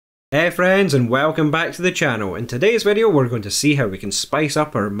Hey friends, and welcome back to the channel. In today's video we're going to see how we can spice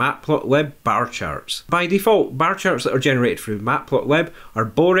up our Matplotlib bar charts. By default, bar charts that are generated through Matplotlib are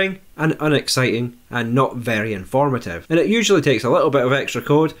boring and unexciting and not very informative. And it usually takes a little bit of extra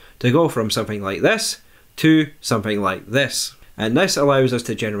code to go from something like this to something like this. And this allows us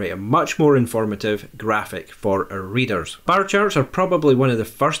to generate a much more informative graphic for our readers. Bar charts are probably one of the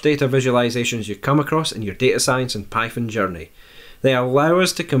first data visualizations you come across in your data science and Python journey. They allow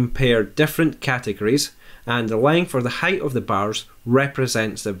us to compare different categories, and the length or the height of the bars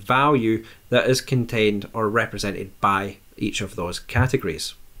represents the value that is contained or represented by each of those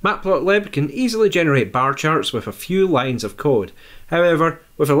categories. Matplotlib can easily generate bar charts with a few lines of code. However,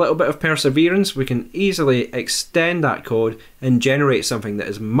 with a little bit of perseverance, we can easily extend that code and generate something that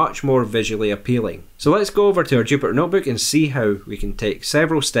is much more visually appealing. So let's go over to our Jupyter Notebook and see how we can take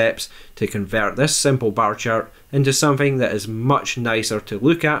several steps to convert this simple bar chart into something that is much nicer to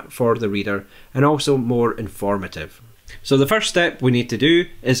look at for the reader and also more informative. So the first step we need to do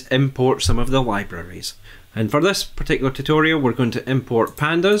is import some of the libraries. And for this particular tutorial we're going to import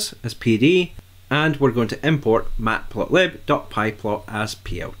pandas as PD, and we're going to import matplotlib.pyplot as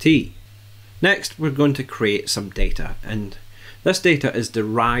plt. Next we're going to create some data, and this data is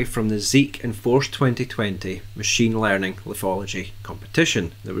derived from the Xeek and FORCE 2020 machine learning lithology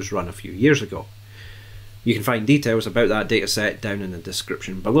competition that was run a few years ago. You can find details about that dataset down in the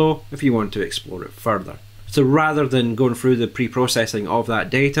description below if you want to explore it further. So rather than going through the pre-processing of that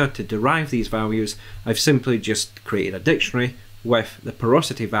data to derive these values, I've simply just created a dictionary with the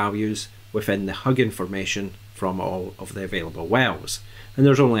porosity values within the hug information from all of the available wells. And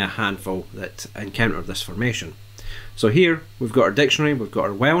there's only a handful that encounter this formation. So here we've got our dictionary, we've got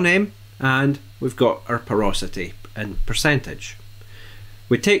our well name, and we've got our porosity in percentage.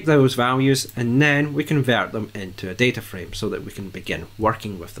 We take those values and then we convert them into a data frame so that we can begin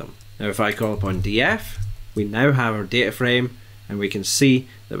working with them. Now if I call upon df, we now have our data frame, and we can see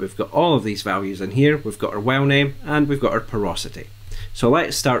that we've got all of these values in here. We've got our well name and we've got our porosity. So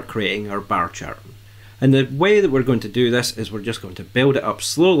let's start creating our bar chart. And the way that we're going to do this is we're just going to build it up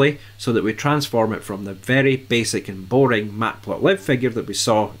slowly so that we transform it from the very basic and boring Matplotlib figure that we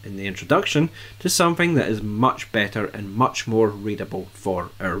saw in the introduction to something that is much better and much more readable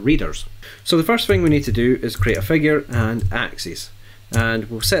for our readers. So the first thing we need to do is create a figure and axes. And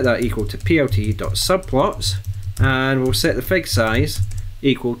we'll set that equal to plt.subplots, and we'll set the fig size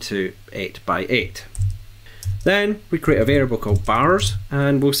equal to 8 by 8. Then we create a variable called bars,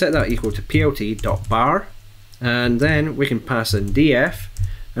 and we'll set that equal to plt.bar, and then we can pass in df,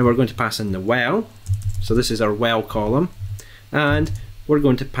 and we're going to pass in the well, so this is our well column, and we're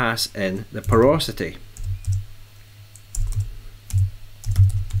going to pass in the porosity.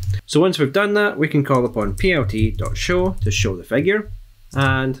 So once we've done that, we can call upon plt.show to show the figure,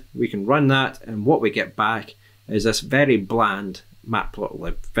 and we can run that, and what we get back is this very bland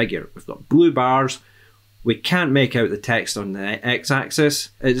Matplotlib figure. We've got blue bars. We can't make out the text on the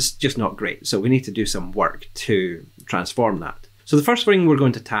x-axis. It's just not great, so we need to do some work to transform that. So the first thing we're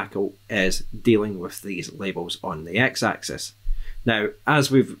going to tackle is dealing with these labels on the x-axis. Now, as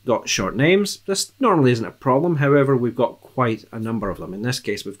we've got short names, this normally isn't a problem. However, we've got quite a number of them. In this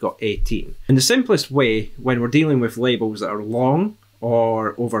case, we've got 18. And the simplest way when we're dealing with labels that are long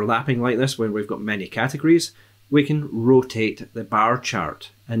or overlapping like this, when we've got many categories, we can rotate the bar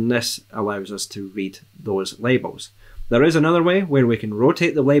chart, and this allows us to read those labels. There is another way where we can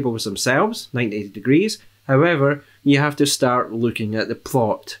rotate the labels themselves, 90 degrees. However, you have to start looking at the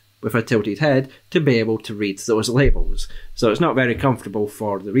plot with a tilted head to be able to read those labels. So it's not very comfortable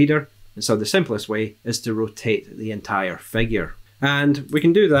for the reader, and so the simplest way is to rotate the entire figure. And we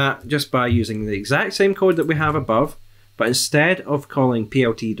can do that just by using the exact same code that we have above, but instead of calling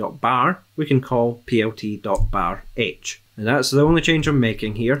plt.bar, we can call plt.barh. And that's the only change I'm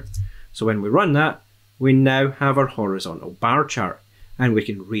making here. So when we run that, we now have our horizontal bar chart, and we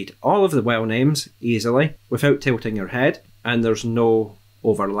can read all of the well names easily without tilting our head, and there's no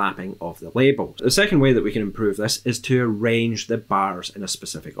overlapping of the labels. The second way that we can improve this is to arrange the bars in a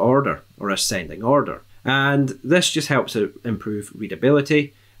specific order, or ascending order. And this just helps to improve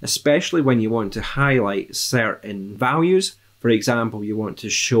readability, especially when you want to highlight certain values. For example, you want to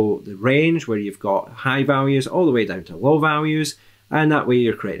show the range where you've got high values all the way down to low values, and that way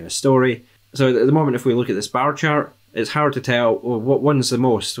you're creating a story. So at the moment, if we look at this bar chart, it's hard to tell, well, what one's the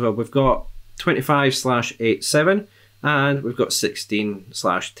most. Well, we've got 25/87, and we've got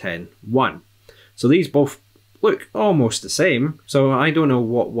 16/10:1. So these both look almost the same, so I don't know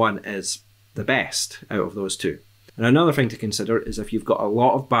what one is the best out of those two. And another thing to consider is if you've got a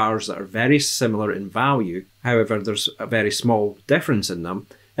lot of bars that are very similar in value, however there's a very small difference in them,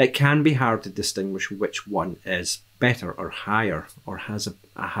 it can be hard to distinguish which one is better or higher or has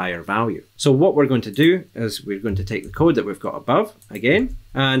a higher value. So what we're going to do is we're going to take the code that we've got above again,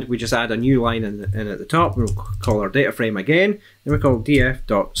 and we just add a new line in at the top. We'll call our data frame again, and we call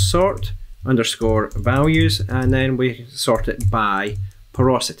df.sort underscore values, and then we sort it by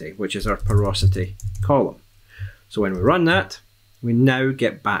porosity, which is our porosity column. So when we run that, we now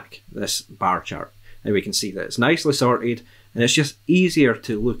get back this bar chart, and we can see that it's nicely sorted, and it's just easier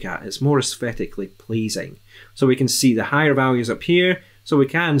to look at. It's more aesthetically pleasing. So we can see the higher values up here, so we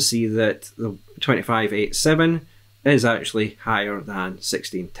can see that the 2587 is actually higher than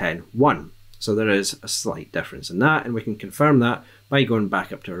 1610.1. So there is a slight difference in that, and we can confirm that by going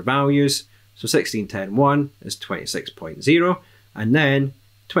back up to our values. So 1610.1 is 26.0, and then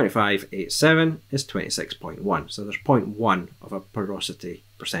 2587 is 26.1. So there's 0.1 of a porosity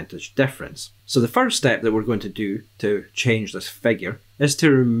percentage difference. So the first step that we're going to do to change this figure is to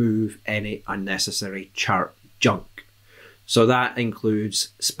remove any unnecessary chart junk. So that includes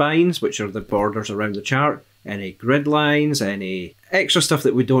spines, which are the borders around the chart, any grid lines, any extra stuff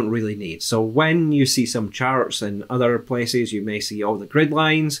that we don't really need. So when you see some charts in other places, you may see all the grid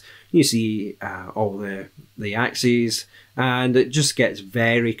lines, you see all the axes, and it just gets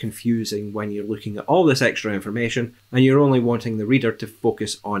very confusing when you're looking at all this extra information and you're only wanting the reader to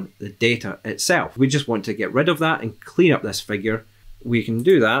focus on the data itself. We just want to get rid of that and clean up this figure. We can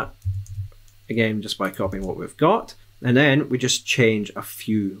do that, again, just by copying what we've got, and then we just change a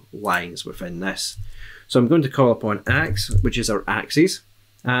few lines within this. So I'm going to call upon ax, which is our axes,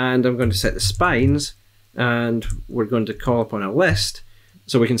 and I'm going to set the spines, and we're going to call upon a list,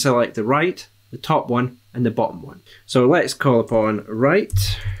 so we can select the right, the top one, and the bottom one. So let's call upon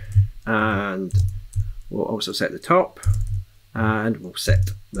right, and we'll also set the top, and we'll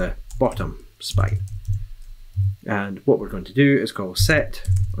set the bottom spine. And what we're going to do is call set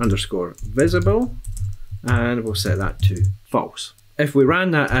underscore visible, and we'll set that to false. If we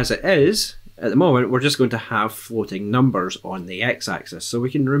ran that as it is, at the moment we're just going to have floating numbers on the x-axis, so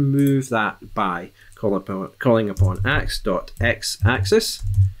we can remove that by calling upon ax.x-axis,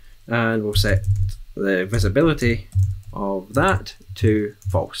 and we'll set the visibility of that to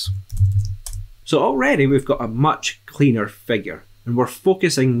false. So already we've got a much cleaner figure, and we're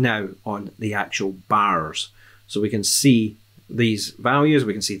focusing now on the actual bars. So we can see these values,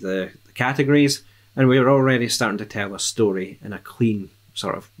 we can see the categories, and we're already starting to tell a story in a clean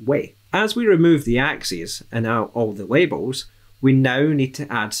sort of way. As we remove the axes and all the labels, we now need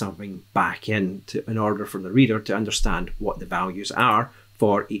to add something back in order for the reader to understand what the values are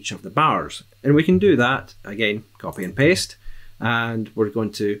for each of the bars. And we can do that, again, copy and paste, and we're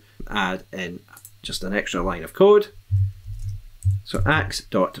going to add in just an extra line of code. So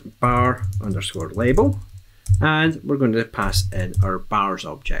ax.bar underscore label, and we're going to pass in our bars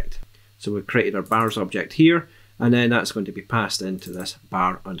object. So we've created our bars object here, and then that's going to be passed into this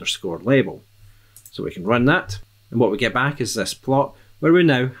bar underscore label. So we can run that, and what we get back is this plot where we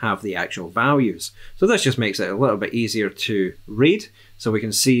now have the actual values. So this just makes it a little bit easier to read. So we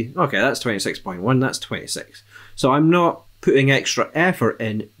can see, okay, that's 26.1, that's 26. So I'm not putting extra effort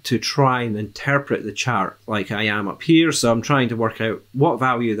in to try and interpret the chart like I am up here. So I'm trying to work out what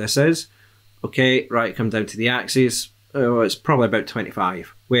value this is. Okay, right, come down to the axes. Oh, it's probably about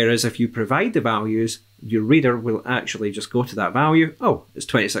 25. Whereas if you provide the values, your reader will actually just go to that value. Oh, it's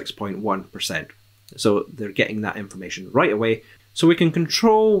 26.1%. So they're getting that information right away. So we can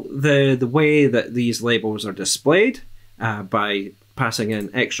control the way that these labels are displayed by passing in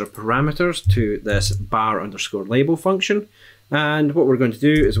extra parameters to this bar underscore label function. And what we're going to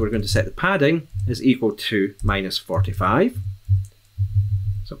do is we're going to set the padding is equal to -45.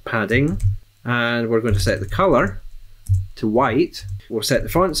 So padding, and we're going to set the color to white. We'll set the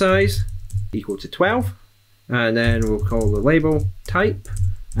font size equal to 12, and then we'll call the label type,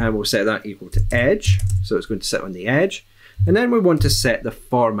 and we'll set that equal to edge. So it's going to sit on the edge. And then we want to set the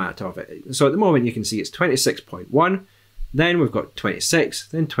format of it. So at the moment you can see it's 26.1, then we've got 26,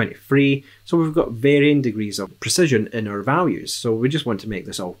 then 23. So we've got varying degrees of precision in our values. So we just want to make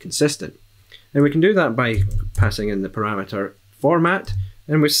this all consistent. And we can do that by passing in the parameter format,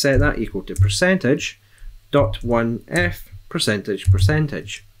 and we set that equal to %.1f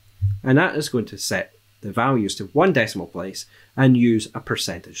 %%. And that is going to set the values to one decimal place and use a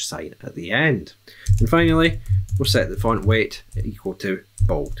percentage sign at the end. And finally, we'll set the font weight equal to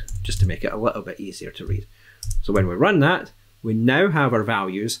bold, just to make it a little bit easier to read. So when we run that, we now have our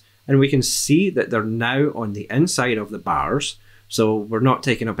values, and we can see that they're now on the inside of the bars. So we're not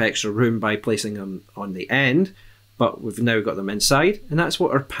taking up extra room by placing them on the end, but we've now got them inside, and that's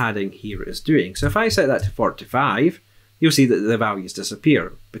what our padding here is doing. So if I set that to 45, you'll see that the values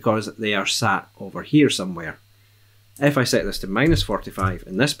disappear because they are sat over here somewhere. If I set this to -45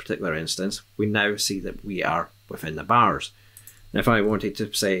 in this particular instance, we now see that we are within the bars. And if I wanted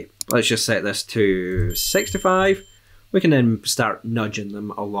to say, let's just set this to 65, we can then start nudging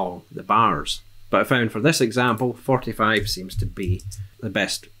them along the bars. But I found for this example, 45 seems to be the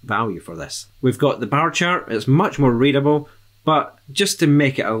best value for this. We've got the bar chart, it's much more readable, but just to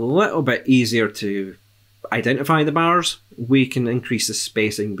make it a little bit easier to identify the bars, we can increase the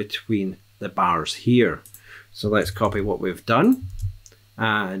spacing between the bars here. So let's copy what we've done,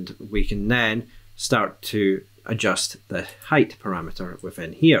 and we can then start to adjust the height parameter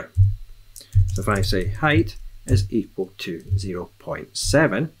within here. So if I say height is equal to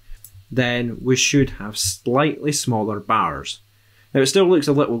 0.7, then we should have slightly smaller bars. Now it still looks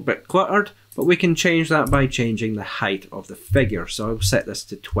a little bit cluttered, but we can change that by changing the height of the figure. So I'll set this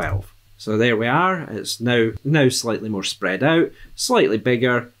to 12. So there we are, it's now slightly more spread out, slightly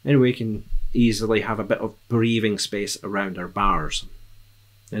bigger, and we can easily have a bit of breathing space around our bars.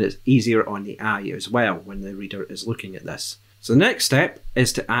 And it's easier on the eye as well when the reader is looking at this. So the next step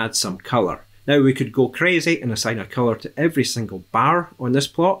is to add some colour. Now we could go crazy and assign a colour to every single bar on this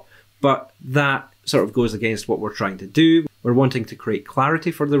plot, but that sort of goes against what we're trying to do. We're wanting to create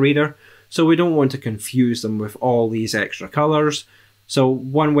clarity for the reader, so we don't want to confuse them with all these extra colours. So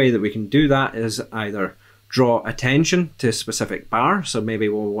one way that we can do that is either draw attention to a specific bar, so maybe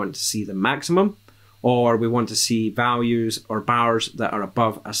we'll want to see the maximum, or we want to see values or bars that are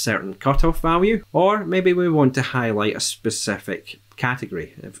above a certain cutoff value, or maybe we want to highlight a specific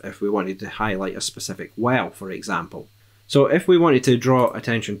category, if we wanted to highlight a specific well, for example. So if we wanted to draw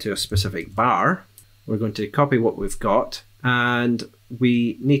attention to a specific bar, we're going to copy what we've got, and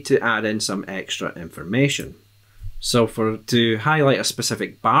we need to add in some extra information. So to highlight a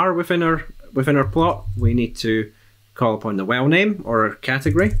specific bar within our plot, we need to call upon the well name or our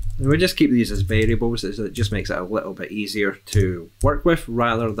category, and we just keep these as variables, as it just makes it a little bit easier to work with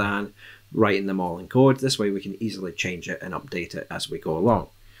rather than writing them all in code. This way we can easily change it and update it as we go along.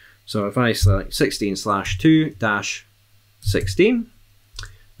 So if I select 16/2-16,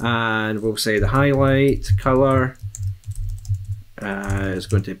 and we'll say the highlight color is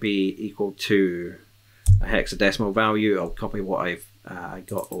going to be equal to a hexadecimal value. I'll copy what I've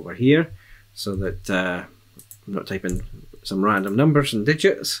got over here so that I'm not typing some random numbers and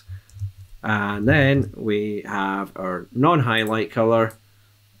digits. And then we have our non-highlight color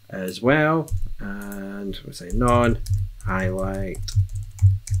as well, and we'll say non-highlight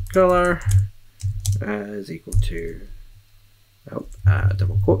color is equal to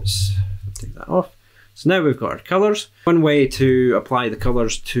double quotes. I'll take that off. So now we've got our colours. One way to apply the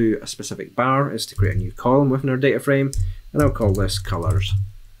colours to a specific bar is to create a new column within our data frame, and I'll call this colours.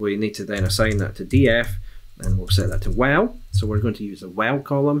 We need to then assign that to df, and we'll set that to well. So we're going to use the well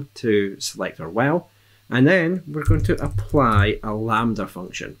column to select our well, and then we're going to apply a lambda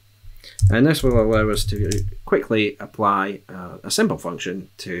function. And this will allow us to quickly apply a simple function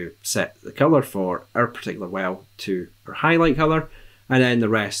to set the colour for our particular well to our highlight colour, and then the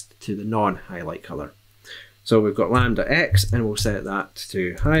rest to the non-highlight colour. So we've got lambda x, and we'll set that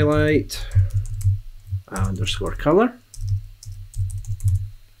to highlight underscore colour,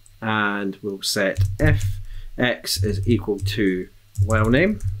 and we'll set if x is equal to well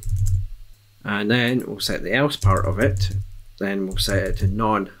name, and then we'll set the else part of it, then we'll set it to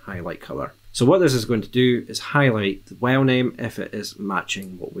non-highlight colour. So what this is going to do is highlight the well name if it is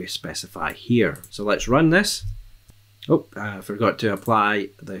matching what we specify here. So let's run this. Oh, I forgot to apply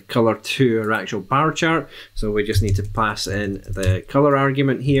the colour to our actual bar chart, so we just need to pass in the colour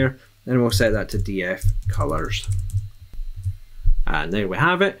argument here, and we'll set that to df colours. And there we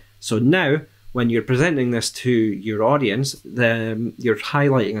have it. So now when you're presenting this to your audience, then you're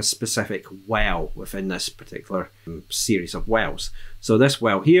highlighting a specific well within this particular series of wells. So this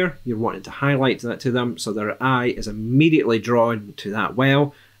well here, you're wanting to highlight that to them so their eye is immediately drawn to that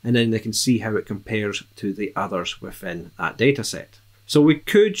well, and then they can see how it compares to the others within that data set. So we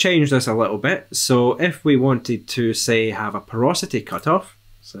could change this a little bit. So if we wanted to, say, have a porosity cutoff,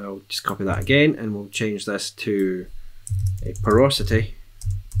 so just copy that again, and we'll change this to a porosity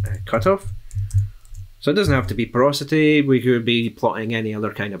cutoff. So it doesn't have to be porosity, we could be plotting any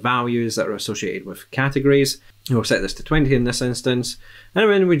other kind of values that are associated with categories. We'll set this to 20 in this instance, and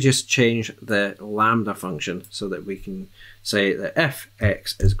then we just change the lambda function so that we can say that if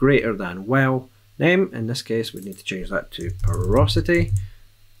x is greater than well name, in this case we need to change that to porosity,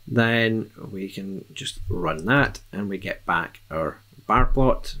 then we can just run that and we get back our bar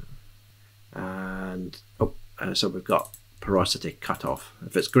plot, and so we've got porosity cutoff.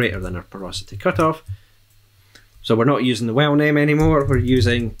 If it's greater than our porosity cutoff, So we're not using the well name anymore, we're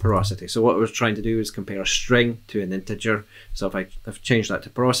using porosity. So what we're trying to do is compare a string to an integer. So if I've changed that to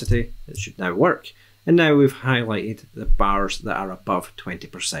porosity, it should now work. And now we've highlighted the bars that are above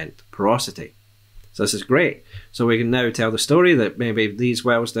 20% porosity. So this is great. So we can now tell the story that maybe these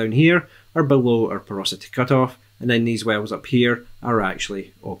wells down here are below our porosity cutoff, and then these wells up here are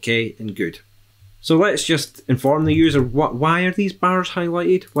actually okay and good. So let's just inform the user why are these bars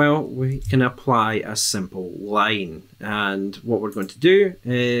highlighted? Well, we can apply a simple line, and what we're going to do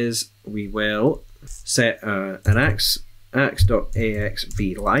is we will set an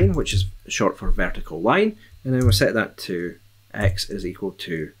x.axv line, which is short for vertical line, and then we'll set that to x is equal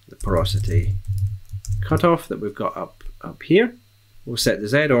to the porosity cutoff that we've got up here. We'll set the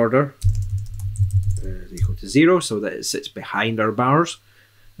z order is equal to 0 so that it sits behind our bars,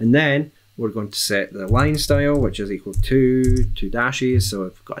 and then we're going to set the line style, which is equal to 2 dashes, so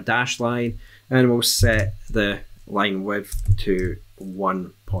we've got a dash line, and we'll set the line width to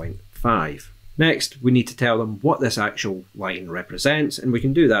 1.5. Next, we need to tell them what this actual line represents, and we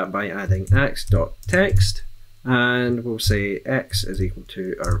can do that by adding x.text, and we'll say x is equal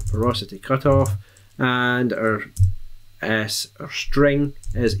to our porosity cutoff, and our string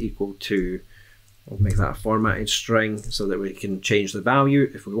is equal to, we'll make that a formatted string so that we can change the value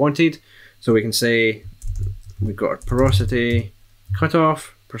if we wanted. So we can say we've got our porosity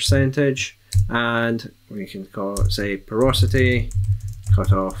cutoff percentage, and we can say porosity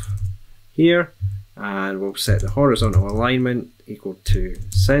cutoff here, and we'll set the horizontal alignment equal to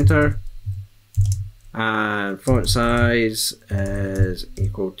center, and font size is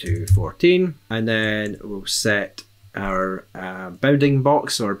equal to 14, and then we'll set our bounding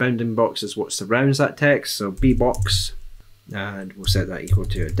box. So our bounding box is what surrounds that text, so bbox, and we'll set that equal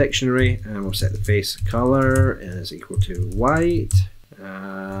to a dictionary, and we'll set the face color is equal to white,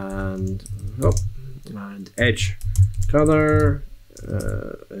 and edge color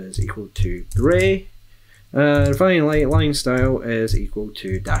is equal to grey, and finally line style is equal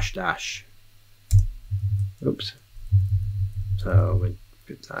to dash dash. Oops. So we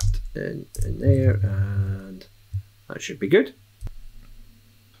put that in there, and that should be good.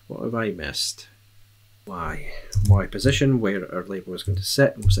 What have I missed? Y position, where our label is going to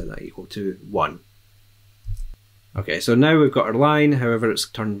sit, and we'll set that equal to 1. Okay, so now we've got our line, however it's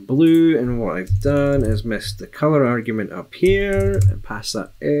turned blue, and what I've done is missed the color argument up here and pass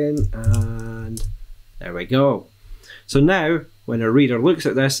that in, and there we go. So now when a reader looks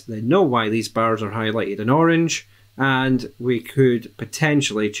at this, they know why these bars are highlighted in orange, and we could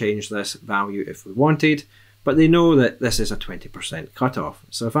potentially change this value if we wanted, but they know that this is a 20% cutoff.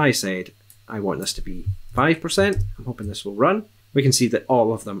 So if I said I want this to be 5%, I'm hoping this will run, we can see that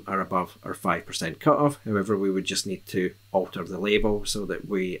all of them are above our 5% cutoff. However, we would just need to alter the label so that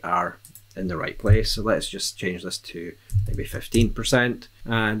we are in the right place. So let's just change this to maybe 15%,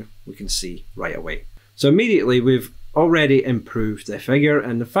 and we can see right away. So immediately we've already improved the figure,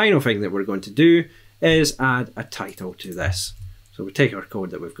 and the final thing that we're going to do is add a title to this. So we take our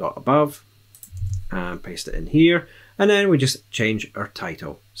code that we've got above and paste it in here, and then we just change our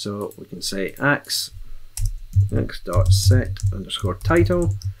title. So we can say x.set underscore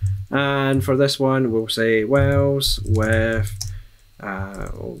title, and for this one we'll say wells with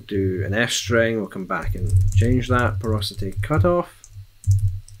we'll do an f string, we'll come back and change that porosity cutoff,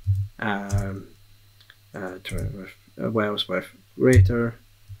 wells with greater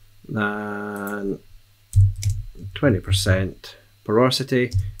than 20%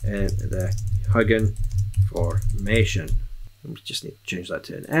 porosity in the Huggin formation. We just need to change that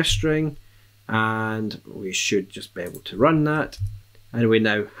to an f string, and we should just be able to run that, and we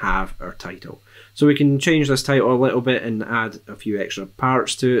now have our title. So we can change this title a little bit and add a few extra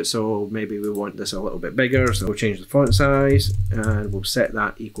parts to it. So maybe we want this a little bit bigger, so we'll change the font size, and we'll set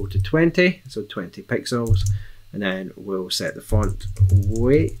that equal to 20, so 20 pixels, and then we'll set the font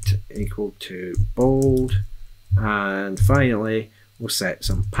weight equal to bold, and finally we'll set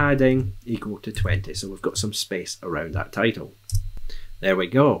some padding equal to 20, so we've got some space around that title. There we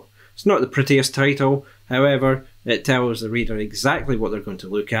go. It's not the prettiest title, however it tells the reader exactly what they're going to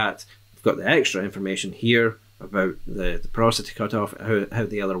look at. We've got the extra information here about the porosity cutoff, how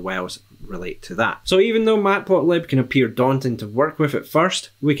the other wells relate to that. So even though Matplotlib can appear daunting to work with at first,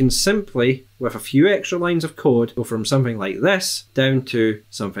 we can simply, with a few extra lines of code, go from something like this down to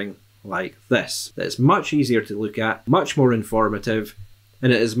something like this. That's much easier to look at, much more informative,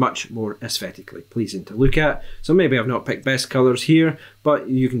 and it is much more aesthetically pleasing to look at. So maybe I've not picked best colours here, but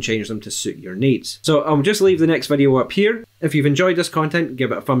you can change them to suit your needs. So I'll just leave the next video up here. If you've enjoyed this content,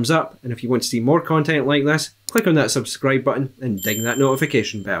 give it a thumbs up, and if you want to see more content like this, click on that subscribe button and ding that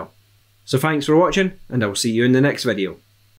notification bell. So thanks for watching, and I'll see you in the next video.